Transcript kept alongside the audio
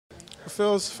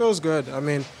Feels good. I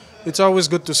mean, it's always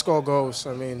good to score goals.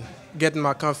 I mean, getting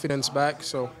my confidence back,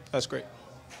 so that's great.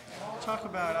 Talk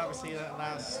about obviously that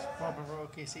last moment where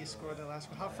OKC scored the last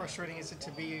one. How frustrating is it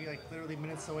to be like literally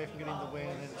minutes away from getting the win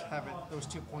and then have it those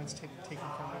 2 points taken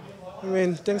from you? I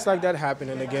mean, things like that happen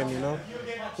in the game, you know.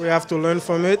 We have to learn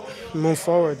from it, move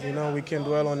forward. You know, we can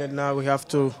dwell on it now. We have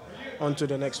to on to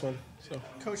the next one. So.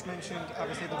 Coach mentioned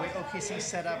obviously the way OKC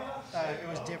set up, it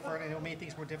was different and it made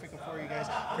things more difficult for you guys.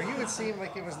 For you, it seemed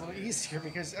like it was a little easier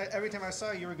because every time I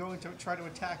saw you, you were going to try to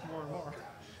attack more and more.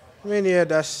 I mean, yeah,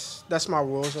 that's my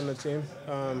roles on the team.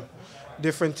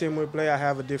 Different team we play, I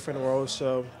have a different role.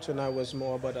 So tonight was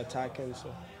more about attacking.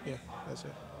 So yeah, that's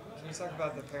it. Can you talk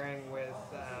about the pairing with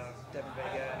Devin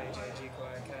Vega and AJ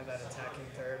Ajikwa and kind of that attacking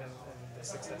third and the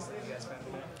success that you guys found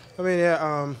today? I mean,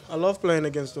 yeah, I love playing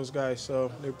against those guys.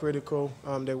 So they're pretty cool.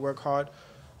 They work hard.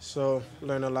 So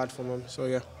learn a lot from them. So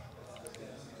yeah.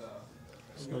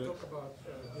 Can you talk about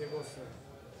Diego's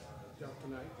job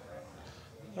tonight?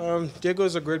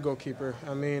 Diego's a great goalkeeper.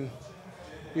 I mean,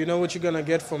 you know what you're going to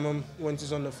get from him when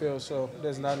he's on the field, so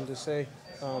there's nothing to say.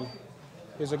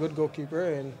 He's a good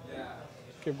goalkeeper, and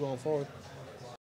keep going forward.